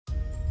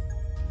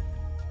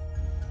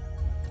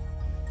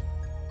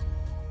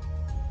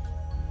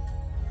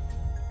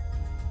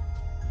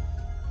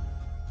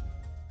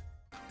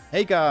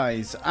Hey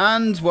guys,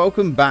 and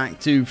welcome back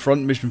to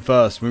Front Mission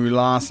First. When we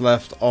last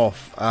left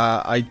off,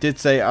 I did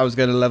say I was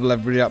going to level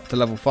everybody up to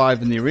level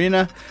 5 in the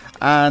arena,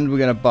 and we're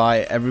going to buy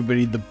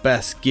everybody the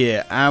best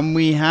gear, and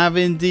we have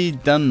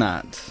indeed done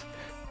that.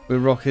 We're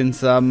rocking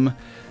some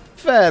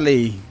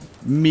fairly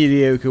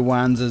mediocre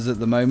Wanzers at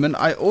the moment.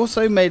 I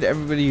also made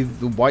everybody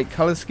the white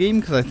color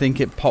scheme because I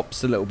think it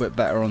pops a little bit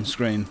better on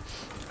screen.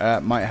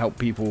 Might help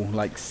people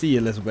like see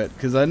a little bit,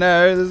 because I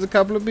know there's a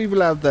couple of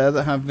people out there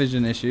that have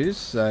vision issues,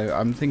 so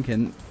I'm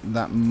thinking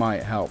that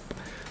might help.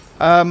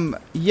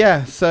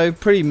 Yeah, so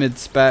pretty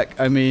mid-spec.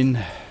 I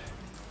mean,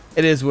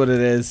 it is what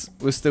it is.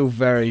 We're still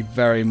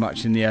very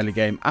much in the early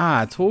game.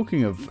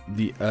 Talking of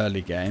the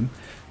early game,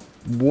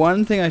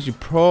 one thing I should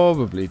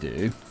probably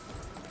do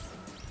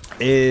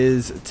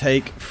is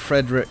take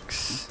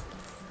Frederick's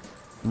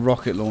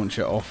rocket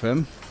launcher off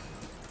him.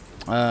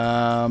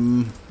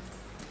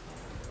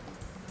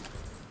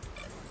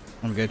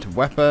 I'm going to go to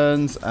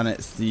weapons, and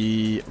it's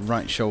the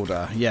right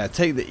shoulder. Yeah,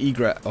 take the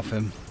egret off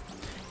him.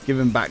 Give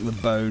him back the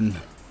bone.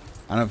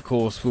 And of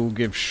course, we'll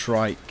give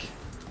Shrike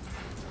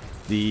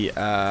the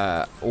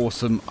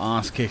awesome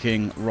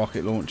ass-kicking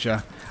rocket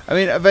launcher. I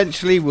mean,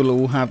 eventually we'll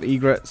all have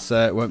egrets,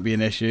 so it won't be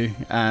an issue.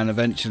 And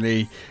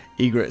eventually,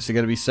 egrets are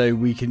going to be so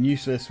weak and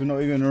useless, we're not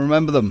even going to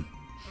remember them.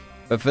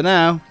 But for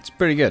now, it's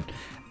pretty good.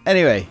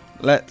 Anyway,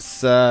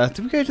 let's... did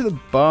we go to the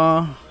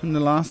bar in the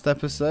last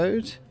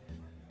episode?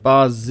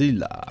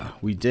 Barzilla,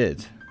 we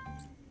did.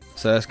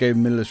 So let's go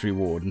military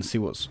ward and see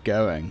what's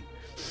going.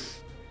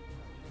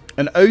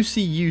 An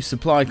OCU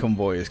supply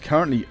convoy is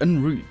currently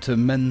en route to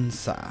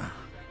Mensa.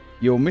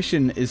 Your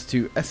mission is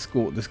to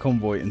escort this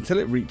convoy until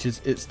it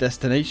reaches its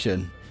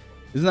destination.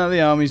 Isn't that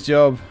the army's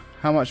job?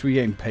 How much are we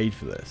getting paid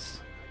for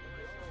this?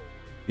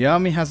 The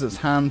army has its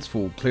hands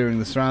full clearing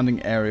the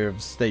surrounding area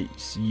of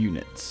state's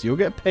units. You'll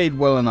get paid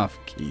well enough,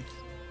 Keith.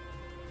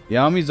 The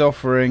army's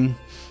offering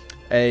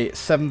a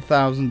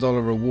 $7,000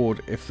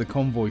 reward if the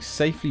convoy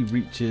safely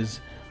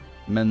reaches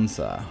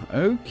Mensa.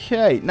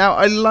 Okay, now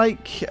I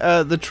like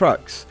the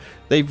trucks.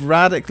 They've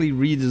radically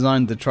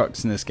redesigned the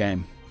trucks in this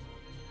game.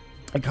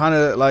 They kind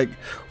of look like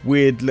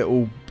weird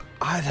little,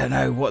 I don't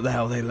know what the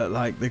hell they look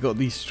like. They've got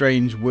these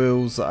strange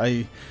wheels that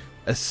I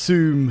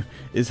assume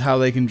is how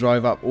they can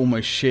drive up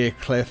almost sheer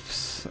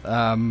cliffs.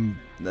 And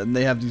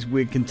they have these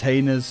weird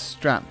containers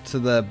strapped to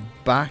their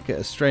back at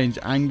a strange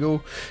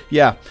angle.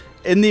 Yeah.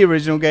 In the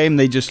original game,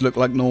 they just look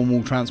like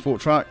normal transport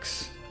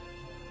trucks.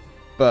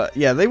 But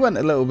yeah, they went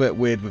a little bit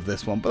weird with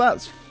this one, but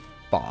that's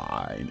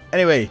fine.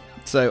 Anyway,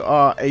 so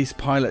our ace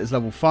pilot is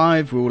level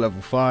 5. We're all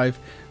level 5.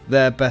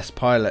 Their best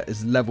pilot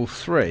is level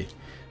 3.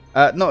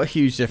 Not a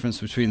huge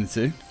difference between the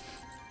two.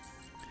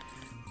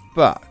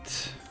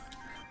 But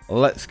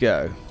let's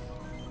go.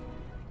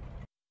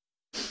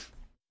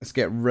 Let's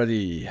get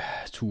ready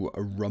to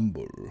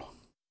rumble.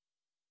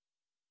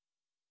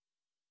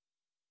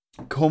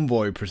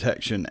 Convoy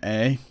protection,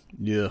 eh?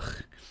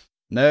 Yuck.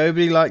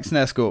 Nobody likes an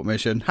escort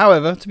mission.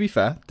 However, to be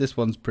fair, this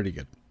one's pretty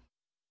good.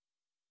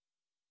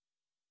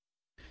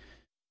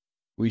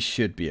 We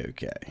should be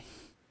okay.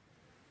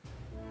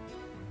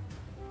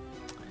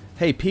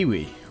 Hey,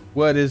 Peewee.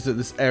 Word is that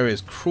this area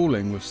is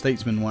crawling with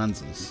statesman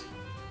Wanzers.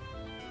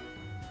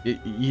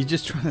 You're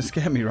just trying to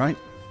scare me, right?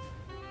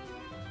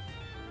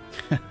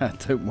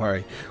 Don't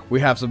worry.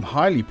 We have some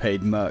highly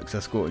paid mercs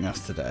escorting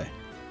us today.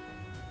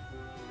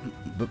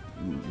 But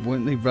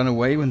won't they run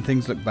away when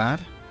things look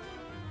bad?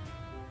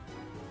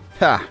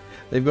 Ha!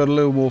 They've got a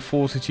little more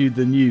fortitude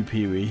than you,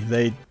 Peewee.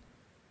 They...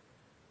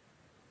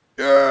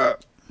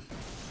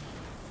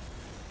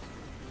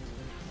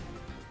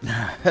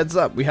 Heads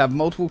up, we have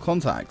multiple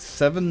contacts.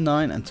 7,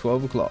 9, and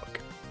 12 o'clock.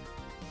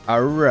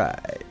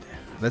 Alright.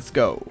 Let's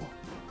go.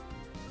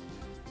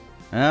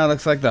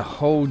 Looks like the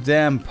whole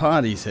damn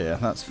party's here.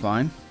 That's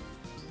fine.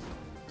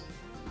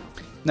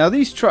 Now,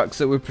 these trucks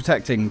that we're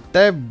protecting,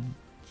 they're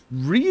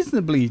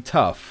reasonably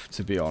tough,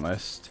 to be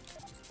honest,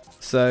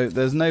 so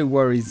there's no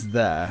worries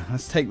there.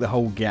 Let's take the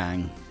whole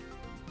gang.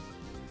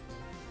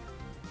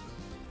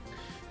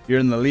 You're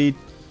in the lead.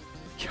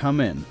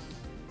 Come in.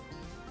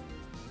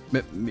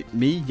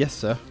 Me? Yes,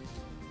 sir.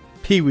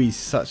 Peewee's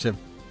such a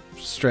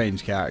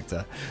strange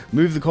character.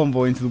 Move the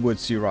convoy into the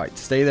woods to your right.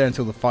 Stay there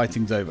until the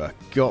fighting's over.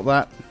 Got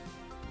that?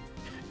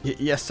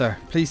 Yes, sir.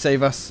 Please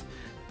save us.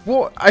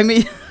 What? I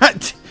mean,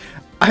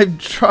 I'm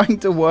trying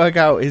to work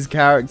out his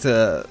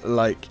character,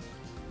 like,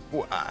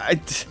 I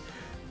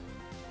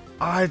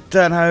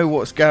don't know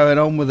what's going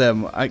on with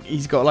him.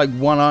 He's got like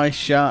one eye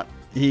shut.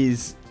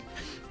 He's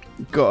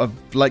got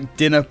a like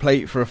dinner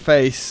plate for a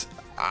face.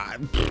 I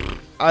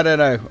don't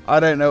know. I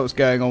don't know what's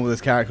going on with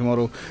this character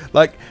model.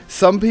 Like,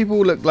 some people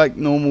look like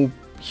normal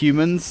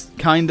humans,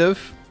 kind of,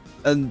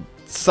 and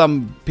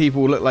some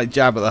people look like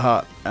Jabba the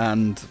Hutt.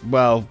 And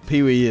well,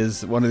 Peewee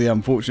is one of the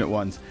unfortunate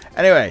ones.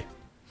 Anyway.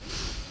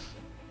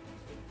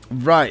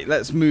 Right,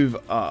 let's move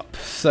up.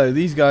 So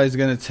these guys are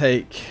going to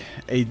take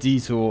a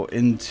detour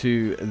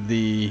into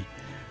the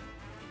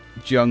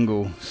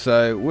jungle.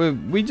 So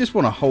we just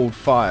want to hold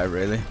fire,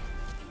 really.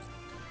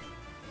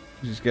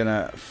 Just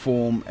gonna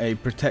form a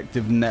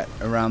protective net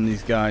around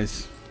these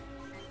guys.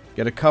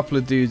 Get a couple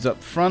of dudes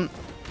up front.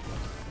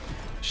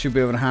 Should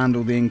be able to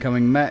handle the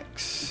incoming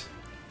mechs.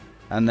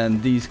 And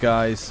then these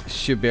guys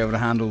should be able to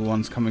handle the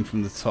ones coming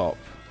from the top.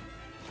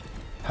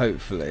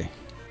 Hopefully.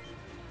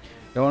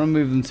 Don't want to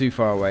move them too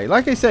far away.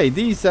 Like I say,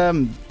 these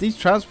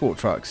transport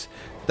trucks,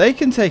 they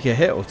can take a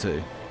hit or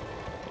two.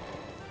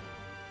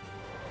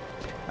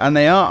 And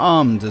they are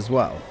armed as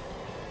well,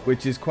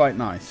 which is quite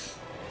nice.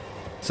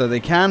 So they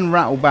can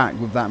rattle back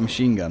with that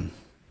machine gun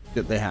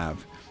that they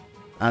have.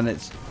 And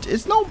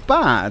it's not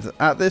bad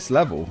at this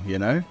level, you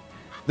know.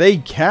 They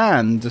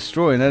can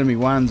destroy an enemy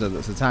Wanzer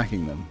that's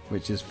attacking them,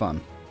 which is fun.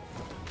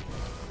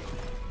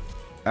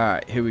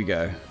 Alright, here we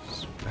go.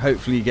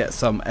 Hopefully get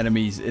some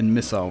enemies in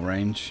missile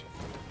range.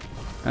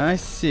 I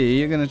see,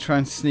 you're going to try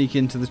and sneak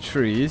into the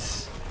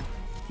trees.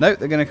 Nope,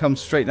 they're going to come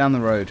straight down the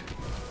road.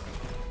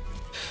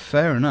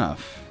 Fair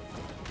enough.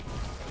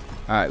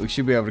 Alright, we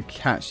should be able to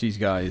catch these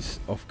guys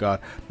off guard.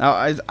 Now,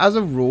 as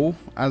a rule,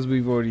 as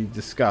we've already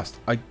discussed,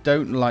 I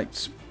don't like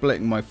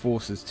splitting my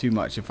forces too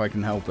much if I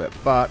can help it.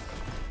 But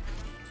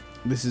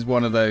this is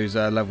one of those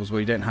levels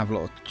where you don't have a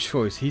lot of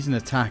choice. He's an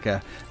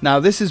attacker. Now,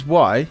 this is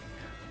why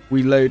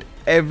we load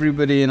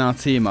everybody in our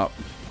team up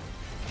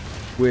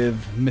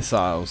with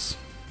missiles.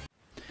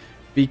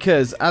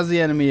 Because as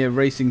the enemy are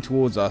racing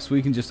towards us,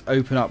 we can just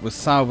open up with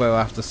salvo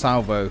after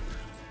salvo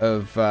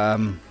of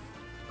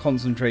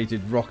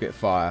concentrated rocket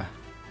fire.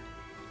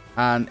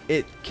 And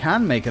it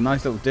can make a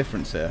nice little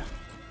difference here.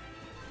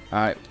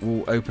 Alright,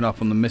 we'll open up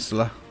on the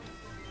missiler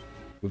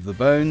with the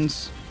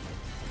bones.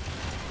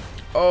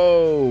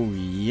 Oh,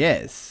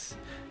 yes.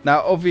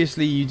 Now,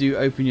 obviously, you do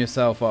open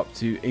yourself up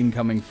to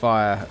incoming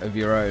fire of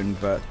your own,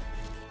 but,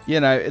 you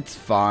know, it's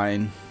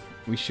fine.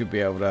 We should be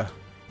able to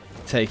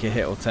take a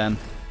hit or 10.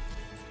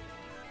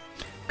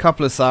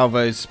 Couple of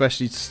salvos,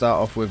 especially to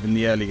start off with in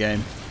the early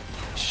game,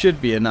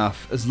 should be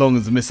enough as long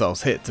as the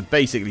missiles hit to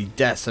basically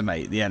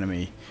decimate the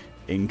enemy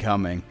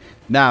incoming.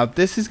 Now,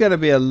 this is going to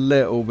be a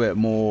little bit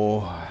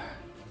more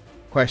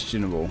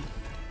questionable,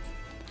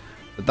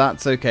 but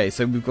that's okay.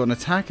 So we've got an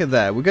attacker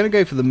there. We're going to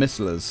go for the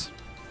missilers.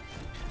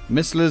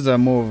 Missilers are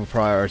more of a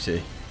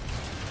priority.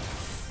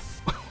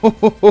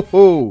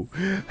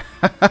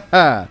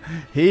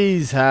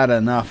 He's had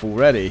enough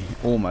already,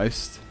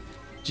 almost.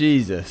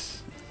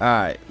 Jesus.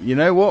 Alright, you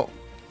know what?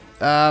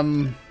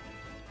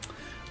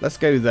 Let's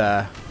go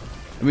there.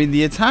 I mean,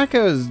 the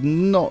attacker is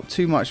not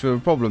too much of a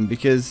problem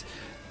because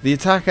the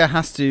attacker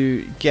has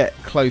to get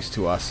close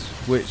to us,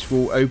 which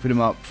will open him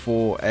up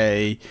for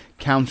a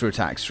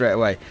counter-attack straight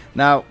away.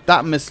 Now,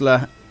 that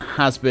missiler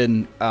has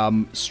been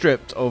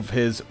stripped of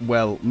his,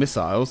 well,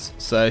 missiles,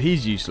 so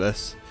he's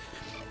useless.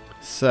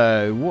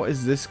 So, what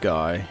is this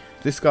guy?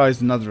 This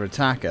guy's another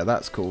attacker.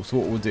 That's cool. So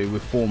what we'll do,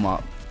 we'll form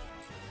up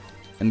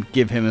and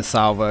give him a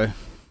salvo.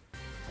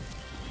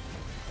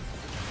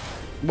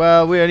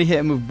 Well, we only hit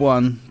him with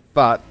one,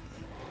 but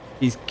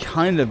he's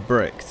kind of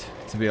bricked,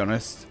 to be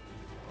honest.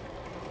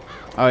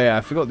 Oh yeah,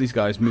 I forgot these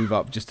guys move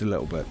up just a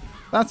little bit.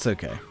 That's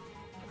okay.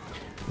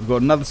 We've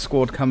got another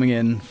squad coming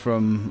in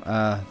from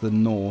the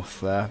north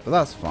there, but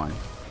that's fine.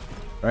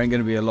 There ain't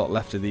going to be a lot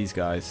left of these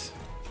guys.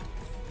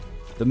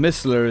 The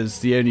missiler is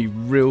the only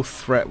real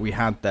threat we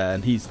had there,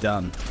 and he's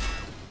done.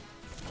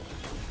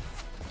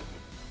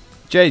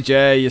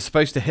 JJ, you're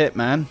supposed to hit,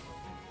 man.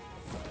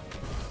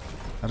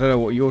 I don't know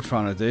what you're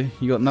trying to do.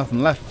 You got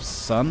nothing left,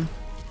 son.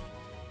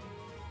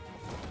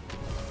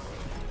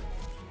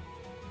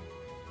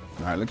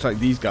 Alright, looks like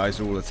these guys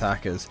are all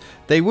attackers.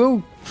 They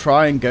will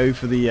try and go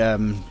for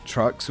the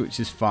trucks,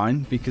 which is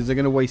fine, because they're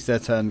going to waste their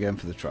turn going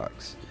for the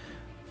trucks.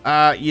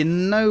 You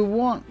know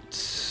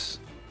what?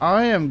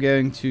 I am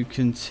going to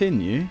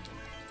continue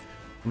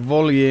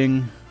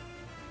volleying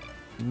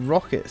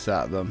rockets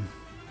at them,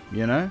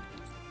 you know?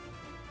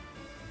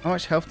 How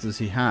much health does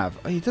he have?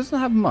 Oh, he doesn't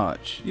have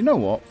much. You know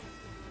what?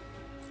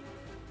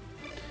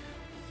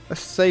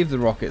 Let's save the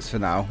rockets for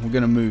now. We're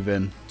going to move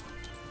in.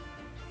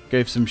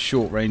 Go for some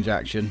short range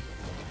action.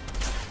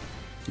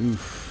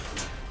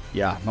 Oof.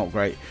 Yeah, not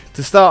great.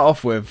 To start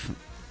off with,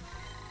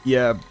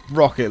 yeah,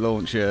 rocket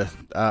launcher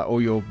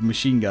or your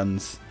machine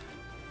guns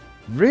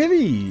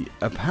really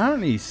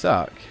apparently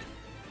suck.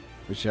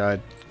 Which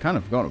I'd kind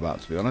of forgotten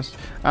about, to be honest.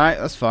 Alright,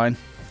 that's fine.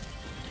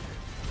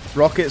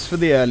 Rockets for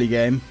the early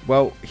game.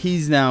 Well,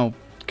 he's now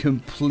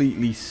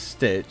completely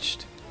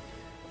stitched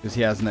because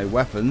he has no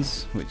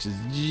weapons, which is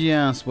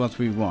just what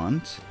we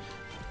want.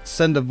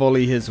 Send a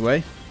volley his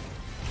way.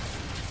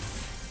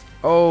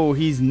 Oh,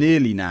 he's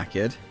nearly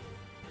knackered,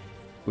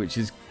 which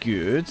is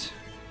good.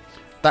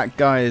 That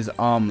guy is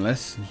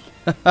armless.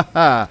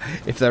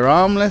 If they're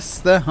armless,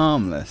 they're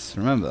harmless.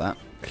 Remember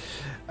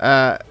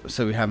that.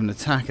 So we have an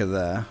attacker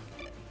there.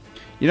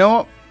 You know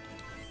what?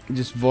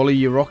 Just volley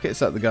your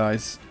rockets at the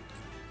guys.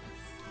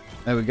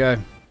 There we go.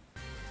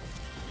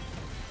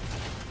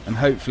 And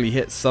hopefully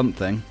hit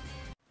something.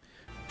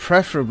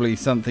 Preferably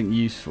something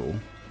useful.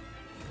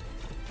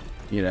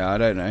 You know, I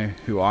don't know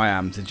who I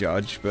am to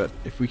judge, but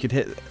if we could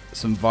hit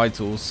some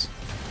vitals.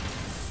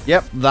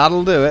 Yep,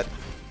 that'll do it.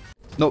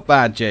 Not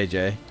bad,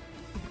 JJ.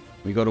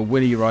 We got a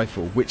Winnie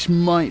rifle, which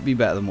might be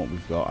better than what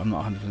we've got. I'm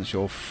not 100%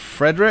 sure.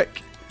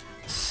 Frederick,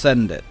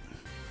 send it.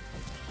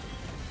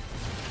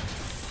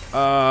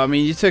 I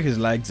mean, you took his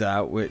legs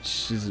out,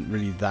 which isn't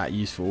really that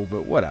useful,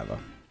 but whatever.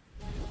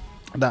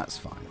 That's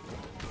fine.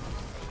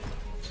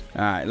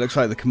 Alright, looks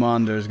like the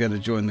commander is going to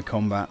join the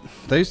combat.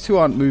 Those two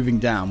aren't moving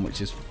down,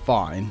 which is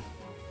fine.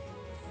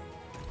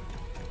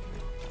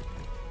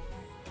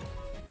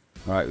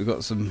 Alright, we've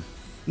got some...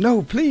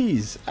 No,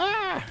 please!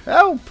 Ah!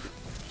 Help!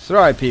 It's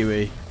alright,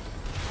 Peewee.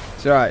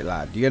 It's alright,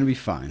 lad. You're going to be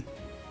fine.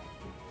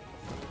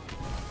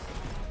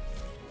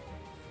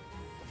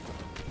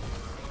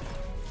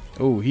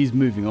 Oh, he's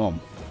moving on.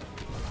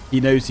 He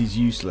knows he's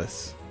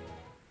useless.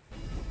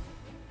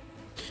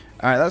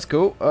 Alright, that's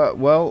cool.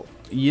 Well,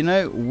 you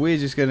know, we're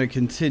just going to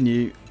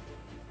continue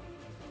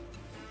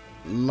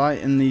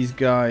lighting these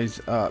guys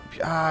up.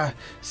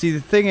 See, the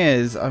thing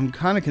is, I'm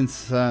kind of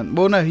concerned.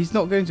 Well, no, he's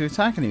not going to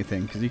attack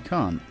anything because he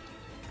can't.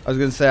 I was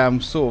going to say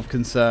I'm sort of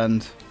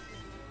concerned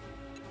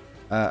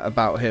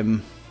about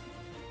him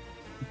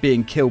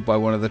being killed by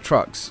one of the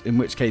trucks, in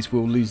which case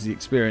we'll lose the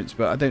experience,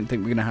 but I don't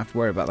think we're going to have to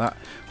worry about that.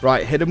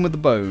 Right, hit him with the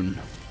bone.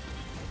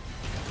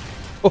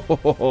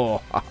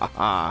 Oh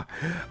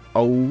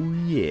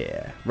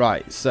yeah.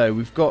 Right, so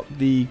we've got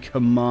the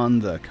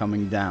commander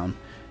coming down.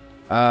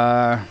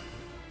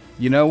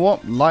 You know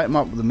what? Light him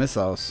up with the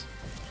missiles.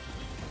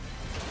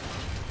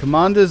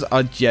 Commanders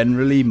are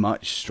generally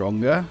much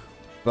stronger,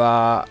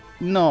 but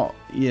not,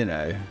 you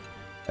know,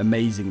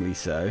 amazingly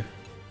so.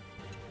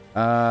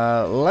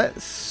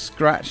 Let's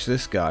scratch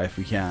this guy if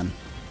we can.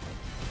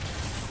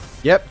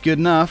 Yep, good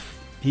enough.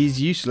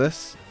 He's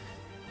useless.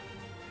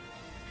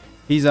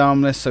 He's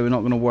armless, so we're not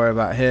going to worry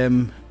about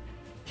him.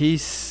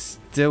 He's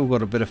still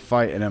got a bit of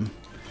fight in him.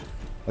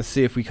 Let's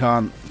see if we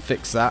can't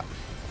fix that.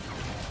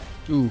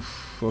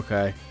 Oof,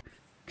 okay.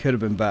 Could have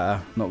been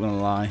better, not going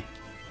to lie.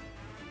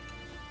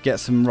 Get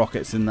some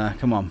rockets in there,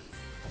 come on.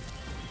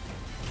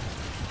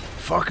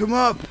 Fuck him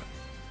up!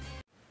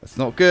 That's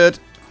not good.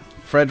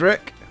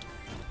 Frederick.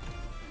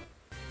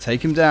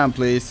 Take him down,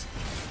 please.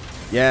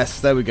 Yes,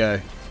 there we go.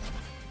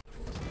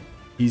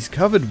 He's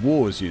covered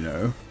wars, you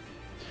know.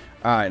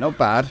 Alright, not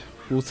bad.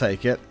 We'll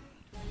take it.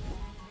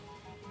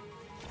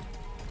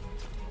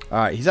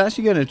 Alright, he's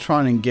actually going to try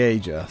and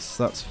engage us.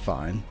 That's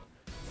fine.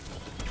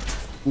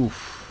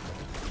 Oof.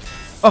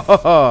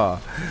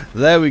 Oh,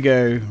 there we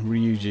go,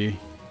 Ryuji.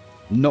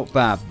 Not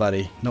bad,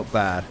 buddy. Not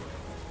bad.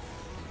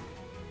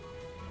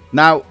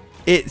 Now,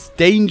 it's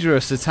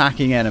dangerous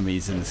attacking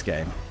enemies in this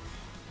game,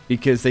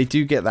 because they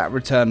do get that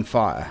return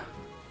fire.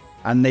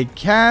 And they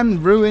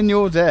can ruin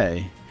your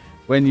day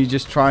when you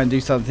just try and do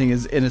something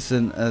as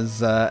innocent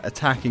as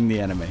attacking the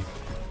enemy.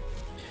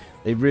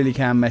 They really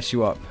can mess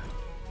you up.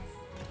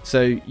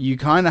 So you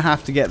kind of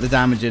have to get the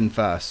damage in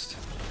first.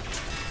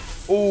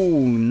 Oh,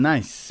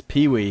 nice.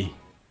 Peewee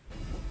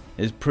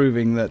is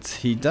proving that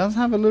he does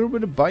have a little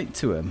bit of bite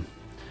to him.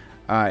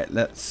 Alright,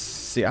 let's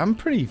see. I'm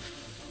pretty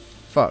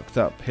fucked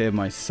up here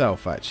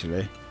myself,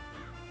 actually.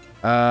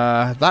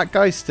 That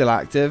guy's still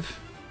active.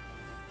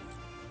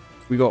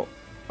 We got...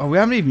 Oh, we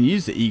haven't even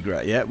used the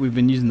egret yet. We've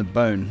been using the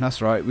bone.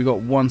 That's right. We got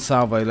one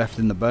salvo left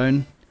in the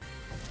bone.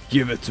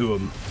 Give it to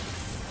him.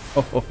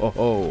 Ho, ho, ho,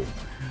 ho.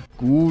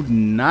 Good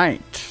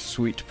night,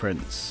 sweet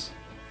prince.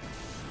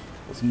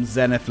 Got some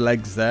Zenith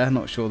legs there.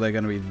 Not sure they're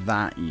going to be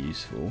that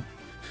useful.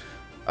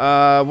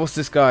 What's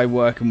this guy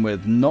working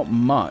with? Not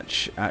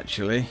much,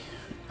 actually.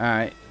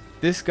 Alright.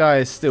 This guy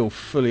is still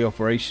fully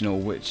operational,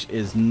 which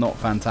is not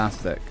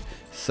fantastic.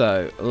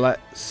 So,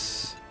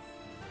 let's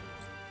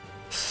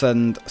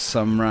send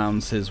some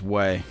rounds his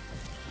way.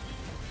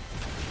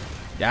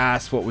 Yeah,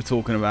 that's what we're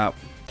talking about.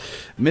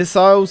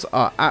 Missiles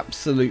are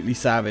absolutely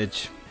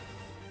savage,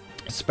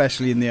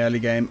 especially in the early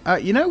game.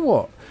 You know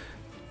what?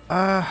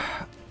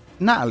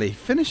 Natalie,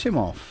 finish him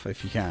off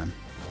if you can.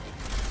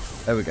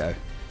 There we go.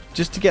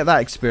 Just to get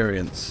that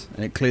experience,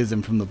 and it clears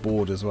him from the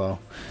board as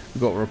well.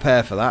 We've got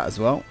repair for that as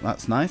well.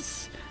 That's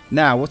nice.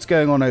 Now, what's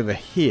going on over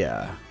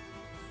here?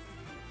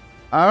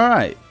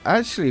 Alright,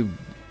 actually,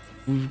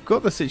 we've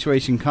got the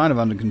situation kind of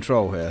under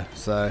control here.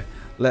 So,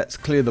 let's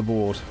clear the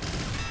board.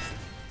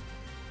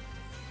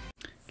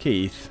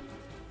 Keith,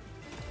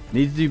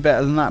 need to do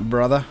better than that,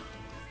 brother.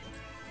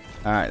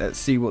 Alright, let's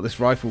see what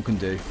this rifle can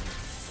do.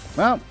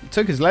 Well,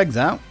 took his legs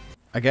out,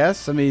 I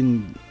guess. I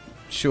mean,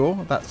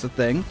 sure, that's the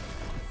thing.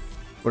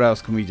 What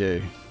else can we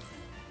do?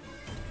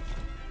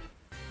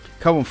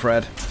 Come on,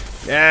 Fred.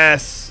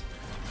 Yes!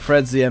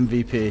 Fred's the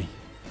MVP.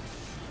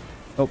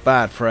 Not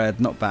bad, Fred.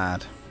 Not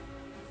bad.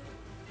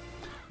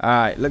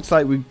 Alright, looks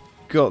like we've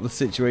got the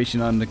situation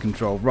under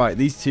control. Right,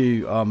 these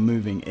two are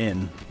moving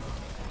in.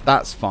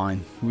 That's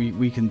fine.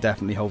 We can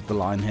definitely hold the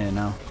line here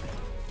now.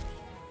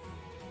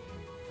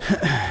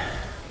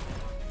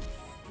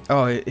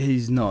 Oh,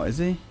 he's not, is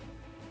he?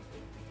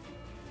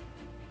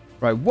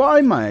 Right, what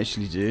I might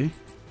actually do,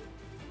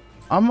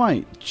 I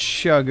might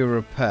chug a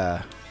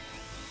repair.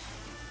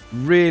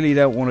 Really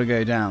don't want to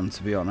go down,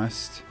 to be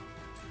honest.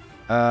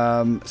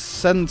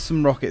 Send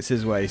some rockets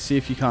his way. See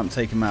if you can't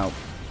take him out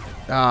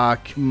Ah,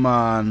 come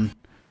on.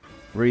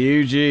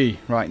 Ryuji.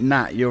 Right,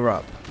 Nat, you're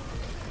up.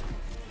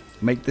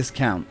 Make this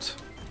count.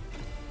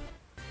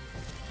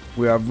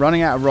 We are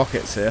running out of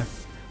rockets here.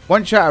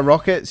 Once you're out of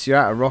rockets, you're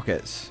out of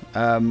rockets.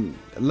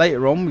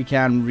 Later on, we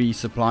can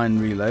resupply and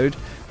reload,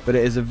 but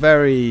it is a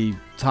very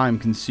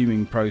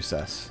time-consuming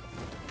process.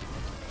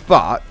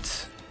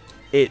 But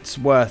it's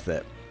worth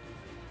it.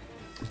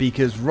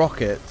 Because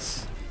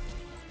rockets,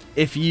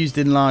 if used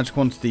in large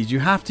quantities, you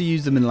have to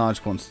use them in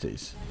large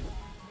quantities.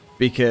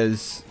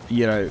 Because,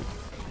 you know,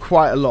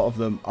 quite a lot of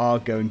them are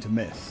going to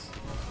miss.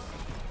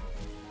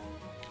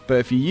 But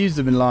if you use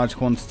them in large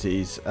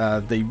quantities,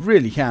 they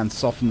really can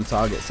soften the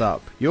targets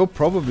up. You're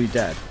probably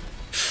dead.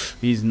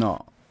 He's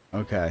not.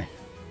 Okay.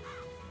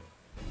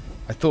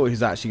 I thought he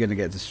was actually going to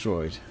get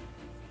destroyed.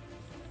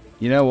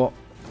 You know what?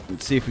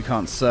 Let's see if we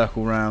can't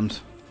circle round.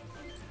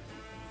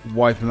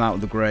 Wipe him out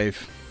with the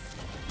grave.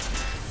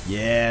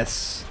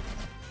 Yes.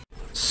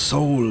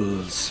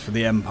 Souls for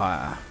the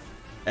Empire.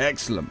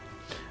 Excellent.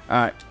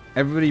 Alright,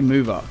 everybody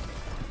move up.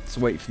 Let's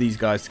wait for these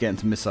guys to get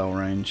into missile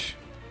range.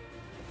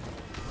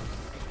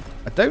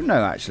 I don't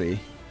know, actually.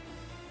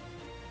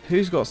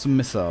 Who's got some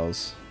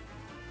missiles?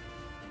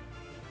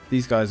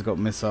 These guys have got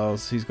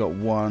missiles. He's got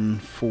one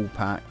full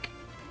pack.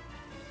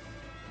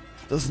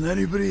 Doesn't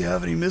anybody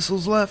have any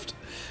missiles left?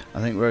 I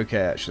think we're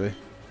okay, actually.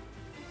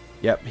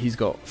 Yep, he's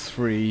got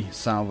 3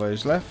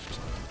 salvos left.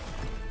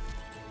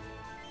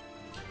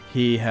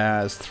 He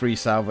has 3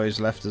 salvos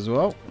left as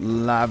well.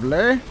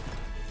 Lovely.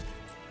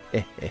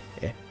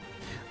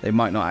 They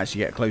might not actually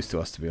get close to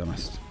us, to be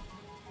honest.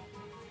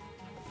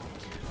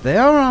 They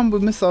are armed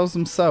with missiles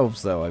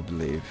themselves, though, I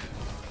believe.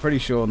 Pretty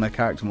sure on their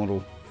character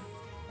model.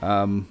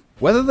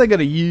 Whether they're going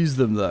to use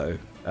them, though.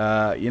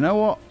 You know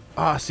what?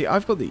 Ah, see,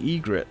 I've got the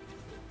egret.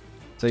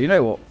 So, you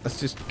know what? Let's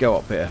just go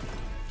up here.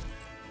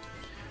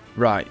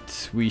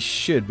 Right. We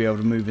should be able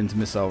to move into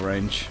missile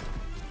range.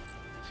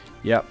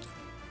 Yep.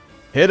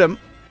 Hit him.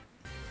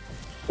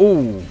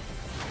 Ooh.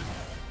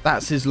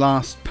 That's his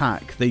last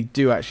pack. They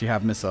do actually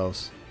have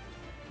missiles.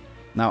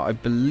 Now, I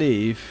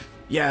believe...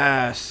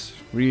 Yes!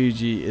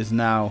 Ryuji is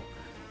now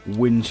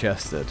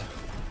Winchestered.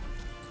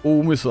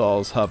 All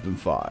missiles have been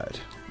fired.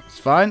 It's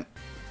fine.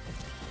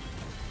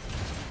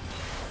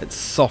 Let's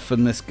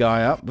soften this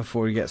guy up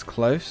before he gets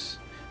close.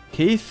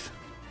 Keith,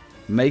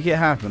 make it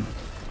happen.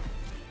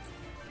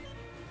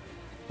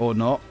 Or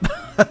not.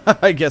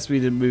 I guess we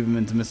didn't move him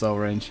into missile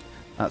range.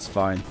 That's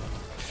fine.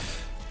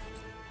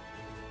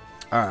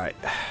 Alright.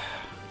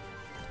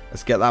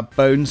 Let's get that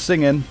bone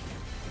singing.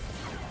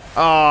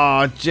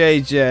 Ah, oh,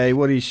 JJ,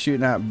 what are you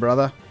shooting at,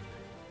 brother?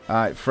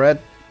 Alright, Fred,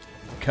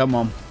 come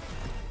on.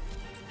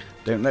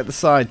 Don't let the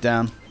side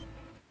down.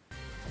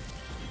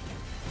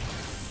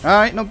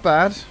 Alright, not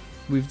bad.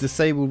 We've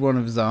disabled one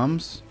of his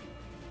arms,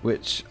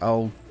 which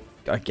I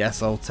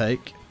guess I'll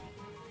take.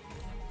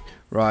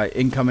 Right,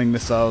 incoming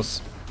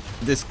missiles.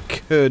 This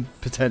could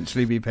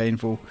potentially be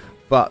painful,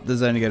 but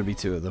there's only going to be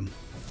 2 of them.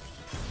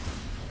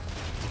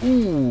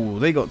 Ooh,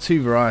 they got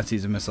 2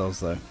 varieties of missiles,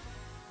 though.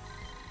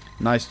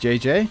 Nice,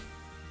 JJ.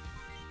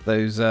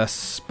 Those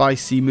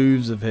spicy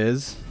moves of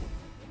his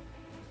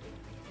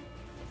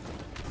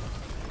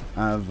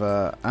have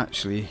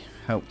actually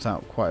helped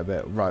out quite a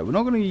bit. Right, we're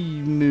not going to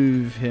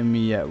move him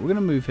yet. We're going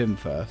to move him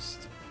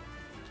first.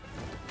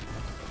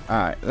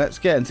 Alright, let's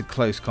get into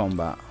close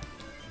combat.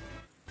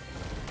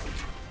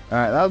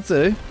 Alright, that'll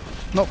do.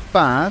 Not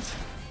bad.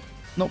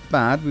 Not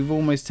bad. We've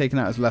almost taken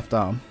out his left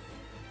arm.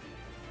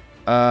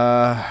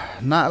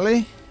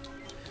 Natalie?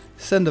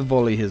 Send a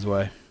volley his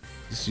way.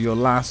 This is your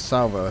last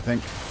salvo, I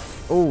think.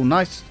 Oh,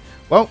 nice.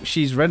 Well,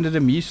 she's rendered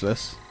him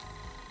useless.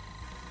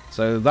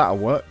 So that'll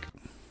work.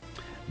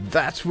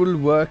 That will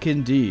work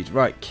indeed.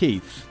 Right,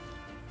 Keith.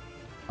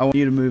 I want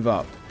you to move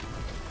up.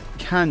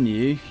 Can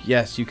you?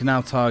 Yes, you can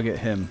now target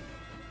him.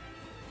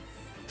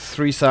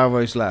 3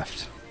 salvos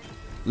left.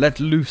 Let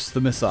loose the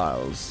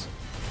missiles.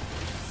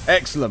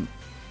 Excellent.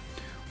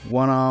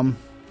 1 arm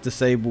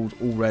disabled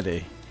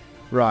already.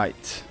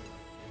 Right.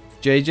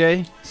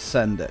 JJ,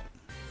 send it.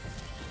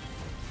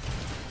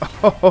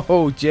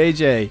 Oh,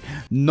 JJ.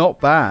 Not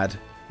bad.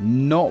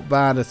 Not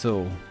bad at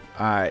all.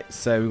 Alright,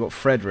 so we've got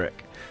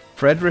Frederick.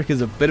 Frederick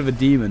is a bit of a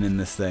demon in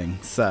this thing,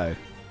 so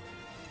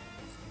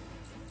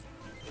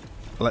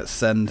let's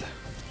send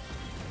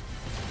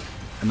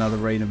another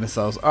rain of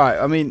missiles. Alright,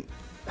 I mean,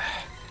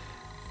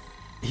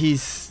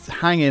 he's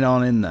hanging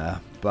on in there,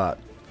 but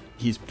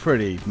he's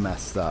pretty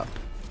messed up.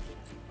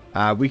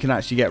 We can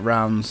actually get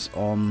rounds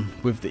on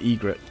with the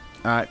egret.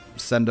 Alright,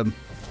 send him.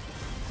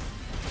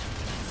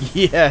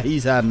 Yeah,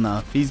 he's had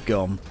enough. He's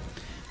gone.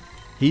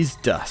 He's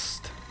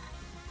dust.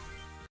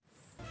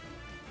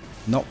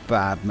 Not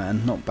bad,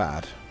 man. Not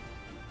bad.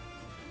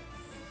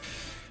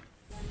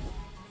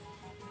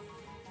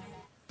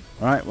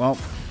 Alright, well,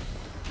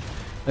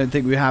 don't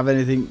think we have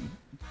anything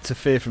to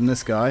fear from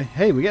this guy.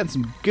 Hey, we're getting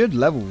some good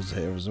levels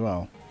here as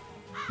well.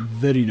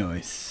 Very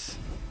nice.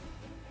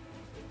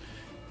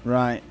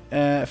 Right,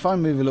 if I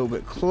move a little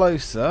bit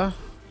closer,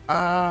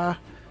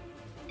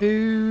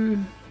 who...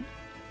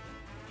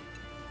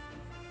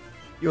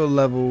 You're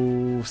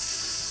level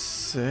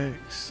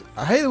 6.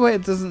 I hate the way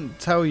it doesn't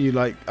tell you,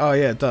 like, oh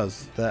yeah, it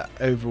does, the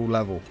overall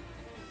level.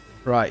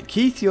 Right,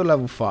 Keith, you're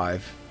level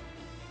 5.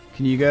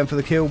 Can you go in for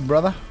the kill,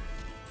 brother?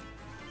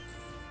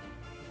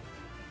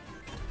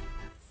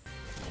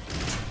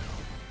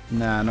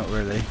 Nah, not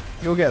really.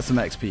 You'll get some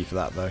XP for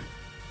that, though.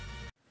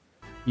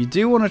 You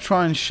do want to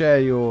try and share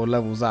your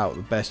levels out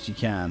the best you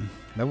can.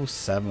 Level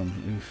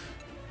 7, oof.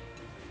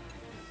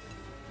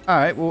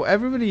 Alright, well,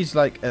 everybody's,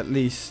 like, at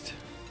least...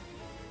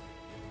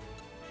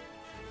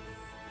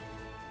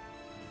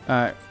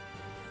 Alright.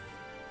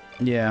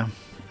 Yeah.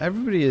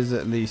 Everybody is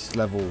at least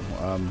level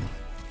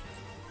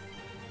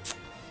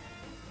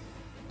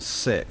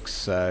 6,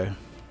 so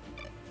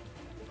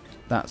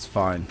that's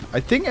fine.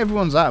 I think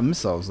everyone's out of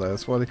missiles though,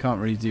 that's why they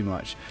can't really do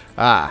much.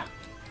 Ah,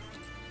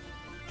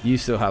 you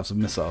still have some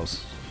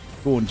missiles.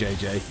 Go on,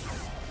 JJ.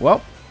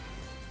 Well,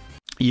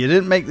 you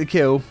didn't make the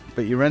kill,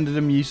 but you rendered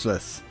them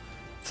useless.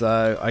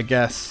 So I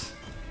guess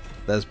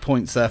there's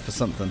points there for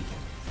something.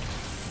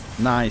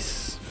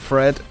 Nice,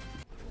 Fred.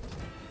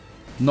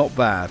 Not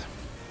bad.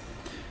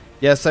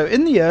 Yeah, so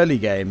in the early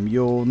game,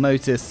 you'll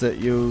notice that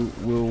you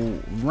will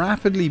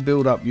rapidly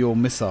build up your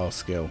missile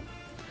skill.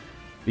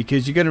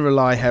 Because you're going to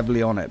rely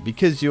heavily on it.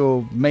 Because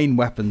your main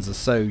weapons are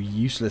so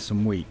useless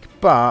and weak.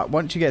 But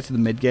once you get to the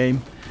mid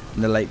game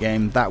and the late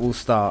game, that will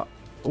start...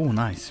 Oh,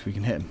 nice. We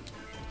can hit him.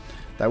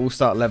 That will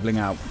start leveling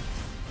out.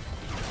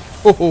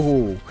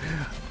 Oh,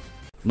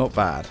 not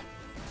bad.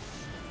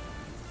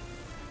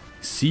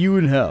 See you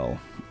in hell.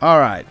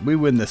 Alright, we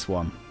win this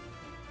one.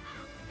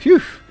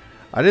 Phew.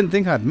 I didn't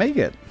think I'd make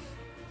it.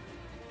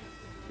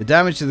 The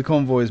damage to the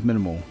convoy is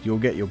minimal. You'll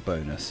get your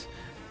bonus.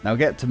 Now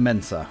get to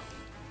Mensa.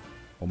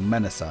 Or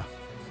Menasa.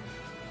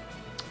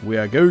 We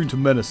are going to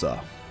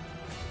Menasa.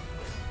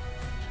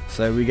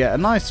 So we get a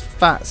nice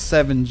fat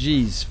 7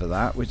 Gs for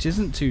that, which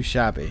isn't too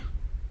shabby.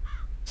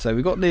 So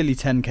we got nearly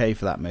 10k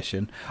for that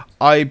mission.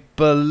 I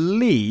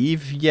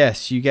believe,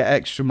 yes, you get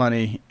extra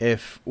money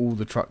if all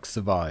the trucks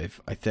survive,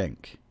 I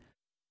think.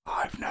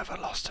 I've never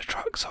lost a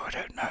truck, so I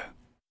don't know.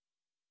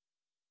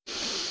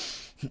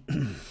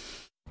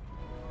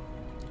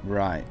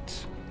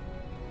 Right.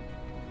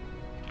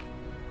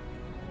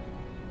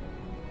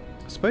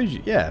 I suppose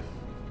you, yeah.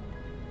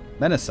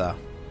 Menasa.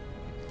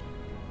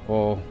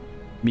 Or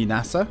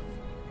Minasa?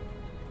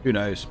 Who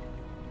knows?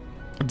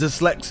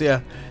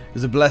 Dyslexia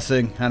is a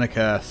blessing and a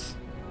curse.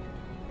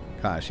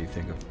 Can't actually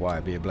think of why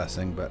it'd be a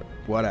blessing, but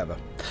whatever.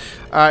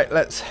 Alright,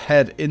 let's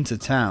head into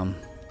town.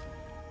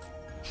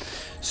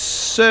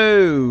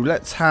 So,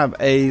 let's have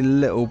a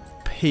little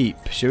peep.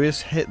 Shall we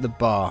just hit the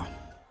bar?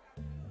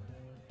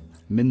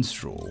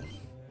 Minstrel.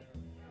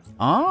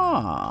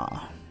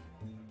 Ah!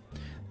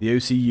 The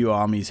OCU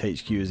Army's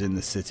HQ is in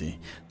the city.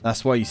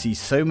 That's why you see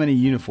so many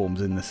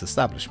uniforms in this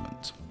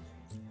establishment.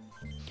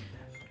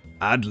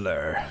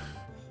 Adler.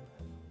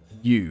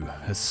 You,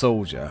 a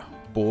soldier.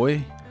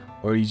 Boy?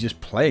 Or are you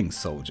just playing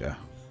soldier?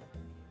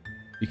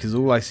 Because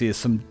all I see is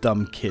some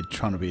dumb kid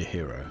trying to be a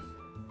hero.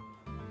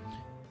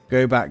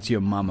 Go back to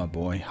your mama,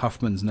 boy.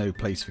 Huffman's no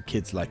place for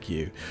kids like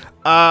you.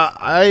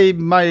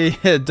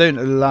 Don't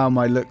allow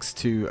my looks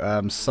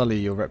to sully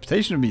your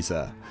reputation of me,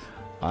 sir.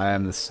 I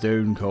am the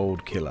stone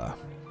cold killer.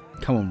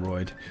 Come on,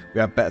 Royd.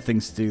 We have better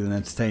things to do than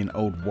entertain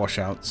old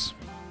washouts.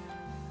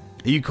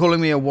 Are you calling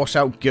me a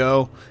washout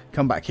girl?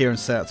 Come back here and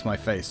say it to my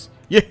face.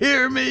 You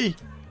hear me?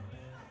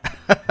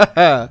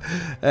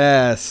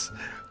 Yes.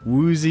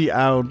 Woozy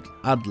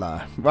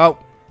Adler.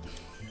 Well,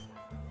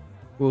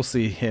 we'll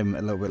see him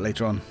a little bit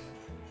later on.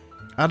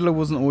 Adler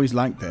wasn't always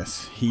like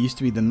this. He used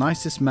to be the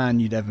nicest man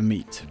you'd ever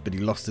meet, but he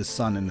lost his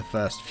son in the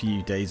first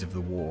few days of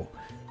the war.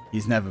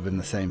 He's never been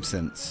the same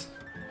since.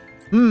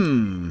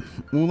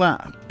 All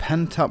that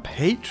pent-up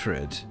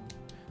hatred.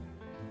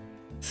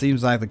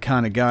 Seems like the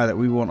kind of guy that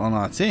we want on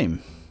our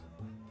team.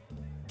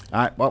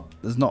 Alright, well,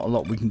 there's not a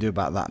lot we can do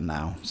about that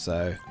now,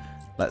 so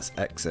let's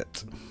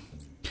exit.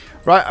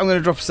 Right, I'm going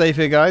to drop a save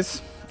here,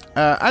 guys.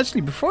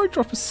 Actually, before I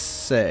drop a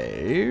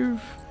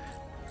save...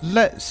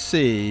 Let's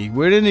see.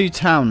 We're in a new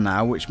town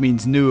now, which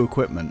means new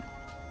equipment.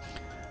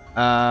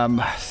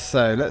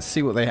 So let's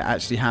see what they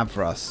actually have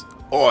for us.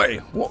 Oi,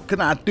 what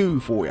can I do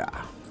for ya?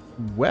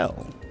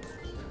 Well,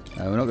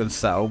 we're not going to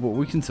sell, but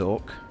we can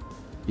talk.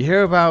 You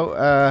hear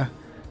about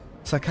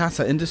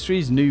Sakata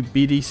Industries' new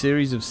BD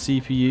series of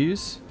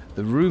CPUs?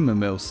 The rumor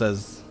mill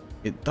says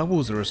it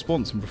doubles the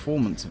response and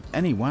performance of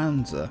any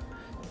Wanzer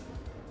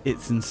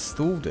it's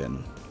installed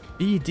in.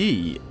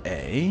 BD,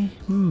 eh?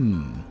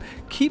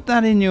 Keep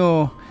that in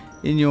your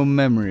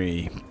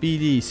memory.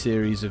 BD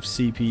series of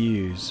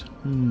CPUs.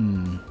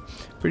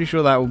 Pretty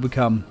sure that will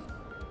become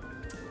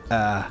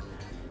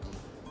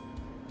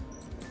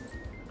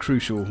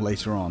crucial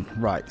later on.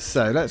 Right,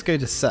 so let's go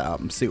to setup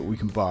and see what we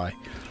can buy.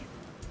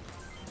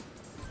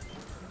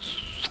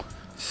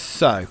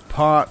 So,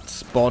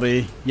 parts,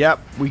 body. Yep,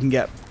 we can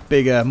get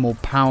bigger, more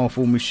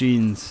powerful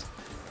machines.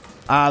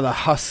 The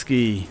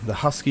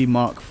Husky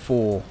Mark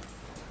IV.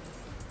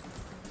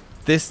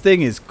 This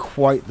thing is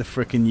quite the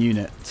frickin'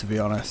 unit, to be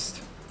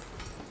honest.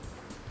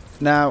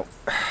 Now,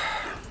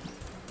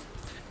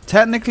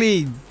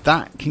 Technically,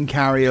 that can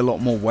carry a lot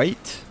more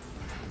weight,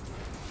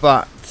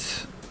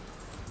 but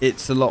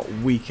it's a lot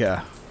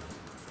weaker.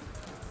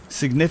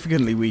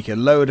 Significantly weaker.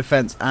 Lower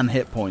defense and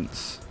hit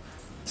points.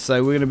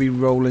 So we're going to be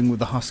rolling with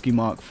the Husky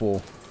Mark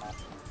IV.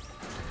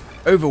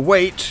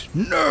 Overweight?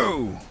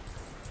 No!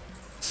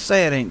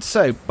 Say it ain't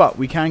so, but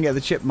we can get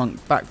the Chipmunk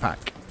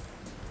backpack.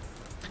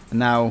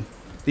 Now,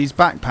 these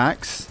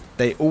backpacks,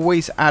 they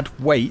always add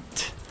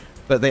weight,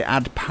 but they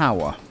add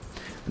power.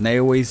 And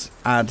they always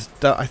add,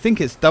 I think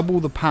it's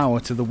double the power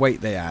to the weight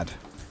they add.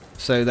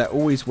 So they're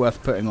always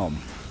worth putting on.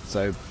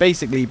 So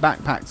basically,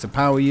 backpacks are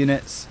power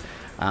units.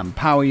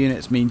 Power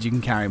units means you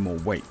can carry more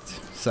weight.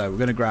 So we're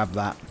going to grab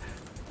that.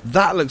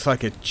 That looks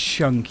like a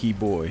chunky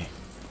boy.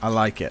 I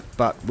like it.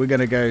 But we're going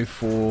to go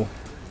for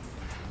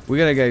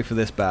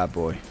this bad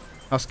boy.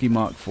 Husky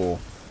Mark IV.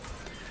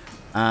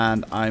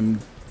 And I'm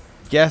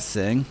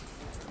guessing,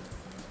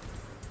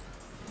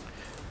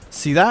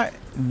 see, that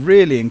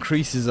really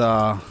increases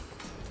our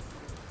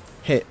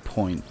hit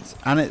points,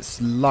 and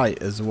it's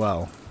light as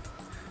well.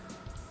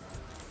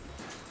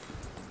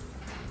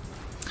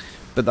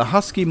 But the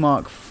Husky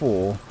Mark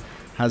IV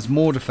has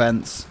more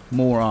defense,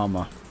 more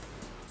armor,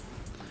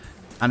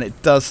 and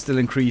it does still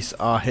increase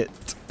our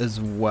hit as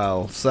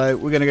well. So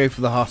we're going to go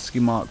for the Husky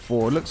Mark IV.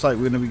 It looks like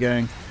we're going to be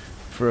going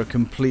for a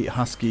complete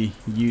Husky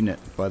unit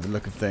by the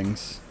look of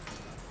things.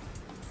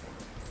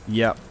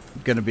 Yep,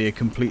 going to be a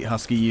complete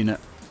Husky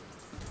unit.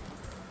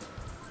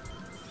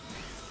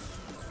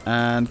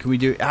 And can we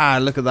do... Ah,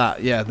 look at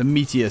that. Yeah, the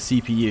Meteor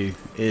CPU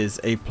is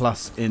a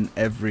plus in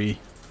every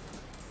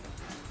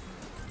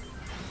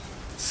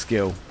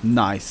skill.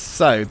 Nice.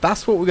 So,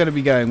 that's what we're going to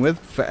be going with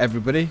for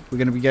everybody. We're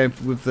going to be going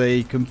with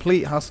the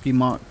complete Husky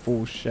Mark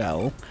IV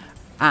shell.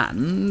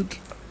 And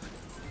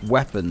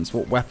weapons.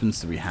 What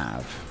weapons do we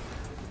have?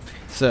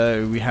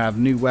 So, we have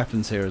new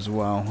weapons here as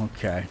well.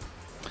 Okay.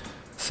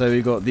 So,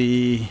 we got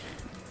the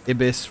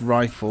Ibis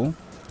rifle.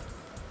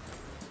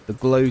 The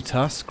Glow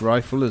Tusk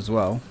rifle as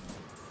well.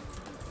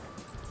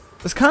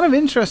 It's kind of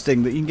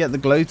interesting that you can get the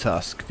Glow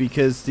Tusk,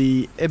 because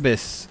the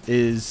Ibis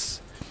is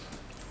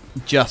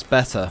just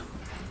better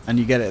and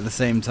you get it at the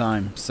same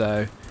time,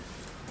 so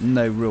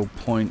no real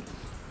point.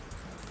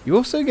 You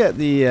also get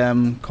the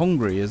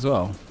Congri as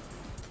well.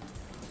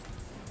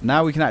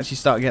 Now we can actually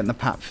start getting the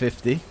PAP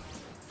 50,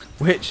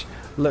 which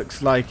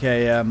looks like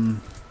a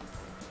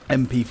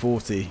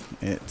MP40.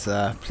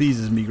 It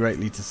pleases me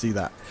greatly to see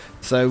that.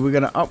 So we're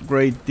going to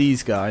upgrade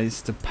these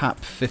guys to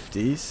PAP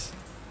 50s.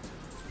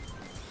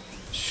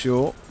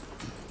 Sure.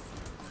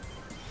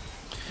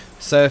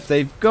 So if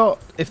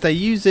they're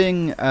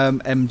using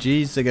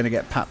MGs, they're going to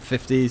get PAP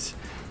 50s.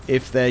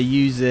 If they're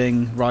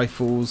using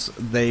rifles,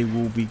 they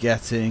will be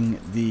getting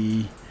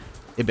the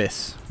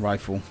Ibis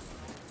rifle,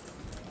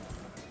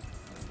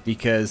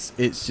 because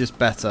it's just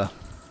better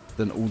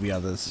than all the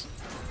others.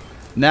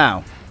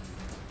 Now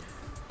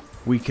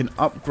we can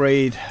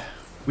upgrade.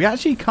 We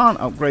actually can't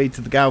upgrade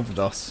to the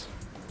Galvados,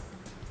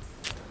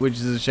 which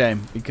is a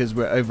shame because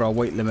we're over our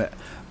weight limit,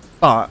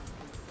 but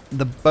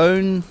the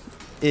bone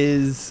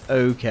is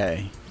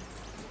okay.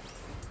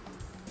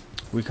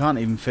 We can't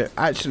even fit.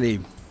 Actually,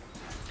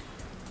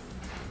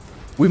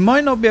 we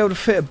might not be able to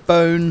fit a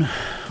bone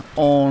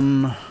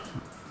on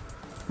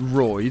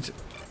Royd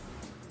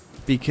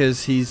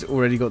because he's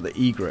already got the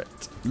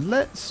egret.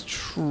 Let's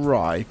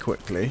try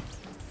quickly.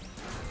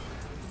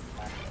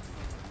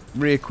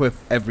 Re-equip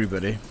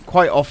everybody.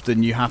 Quite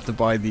often you have to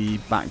buy the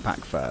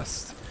backpack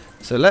first.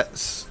 So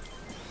let's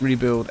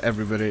rebuild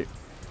everybody.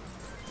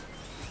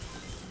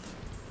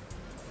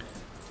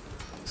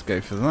 Go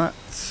for that.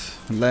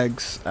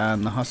 Legs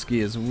and the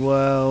Husky as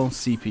well.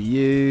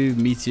 CPU,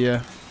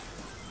 Meteor.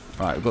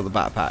 Right, we've got the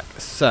backpack.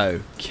 So,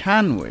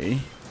 can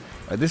we...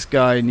 this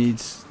guy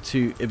needs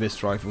 2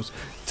 Ibis rifles.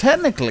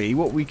 Technically,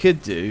 what we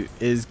could do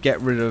is get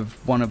rid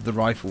of one of the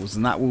rifles,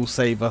 and that will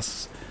save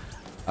us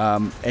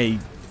a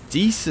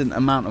decent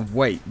amount of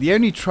weight. The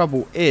only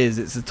trouble is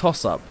it's a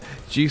toss-up.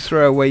 Do you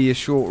throw away your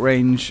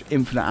short-range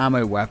infinite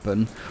ammo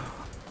weapon,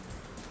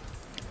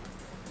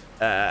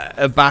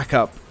 a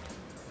backup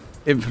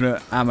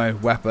infinite ammo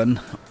weapon,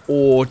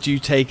 or do you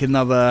take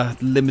another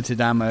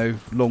limited ammo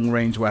long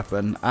range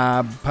weapon?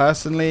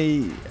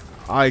 Personally,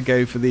 I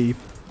go for the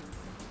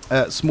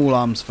small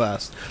arms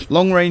first.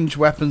 Long range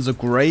weapons are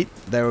great.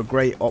 They're a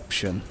great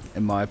option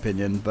in my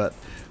opinion, but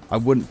I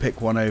wouldn't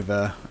pick one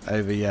over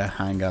your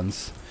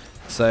handguns.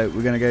 So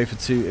we're going to go for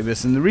 2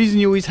 Ibis, and the reason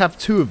you always have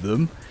 2 of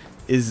them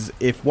is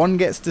if one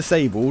gets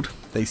disabled,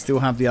 they still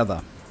have the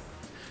other.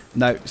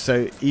 No,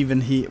 so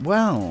even he...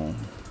 well...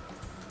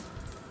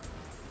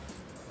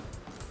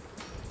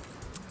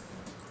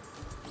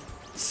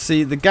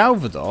 see, the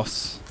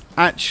Galvados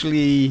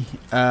actually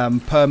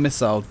per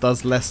missile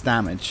does less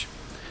damage,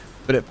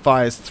 but it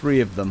fires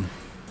 3 of them.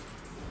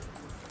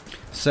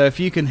 So if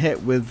you can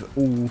hit with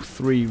all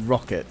 3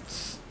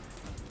 rockets,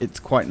 it's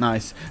quite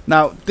nice.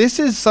 Now this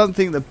is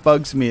something that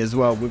bugs me as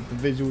well with the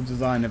visual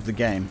design of the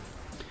game.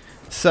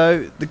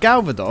 So the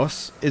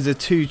Galvados is a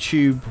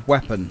 2-tube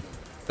weapon,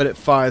 but it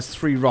fires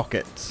 3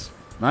 rockets,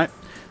 right?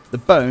 The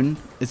bone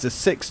is a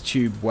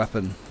 6-tube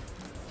weapon,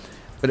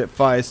 but it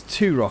fires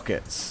 2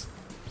 rockets.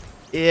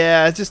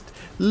 Yeah, just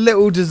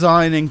little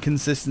design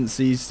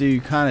inconsistencies do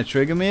kind of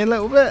trigger me a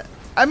little bit.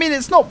 I mean,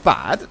 it's not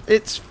bad.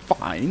 It's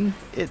fine.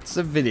 It's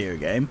a video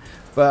game.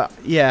 But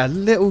yeah,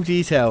 little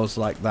details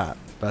like that.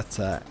 But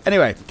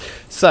anyway,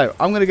 so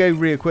I'm going to go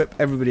re-equip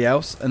everybody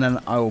else, and then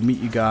I will meet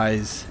you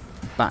guys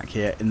back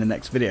here in the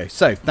next video.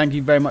 So thank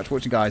you very much for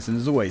watching, guys, and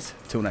as always,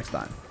 till next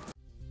time.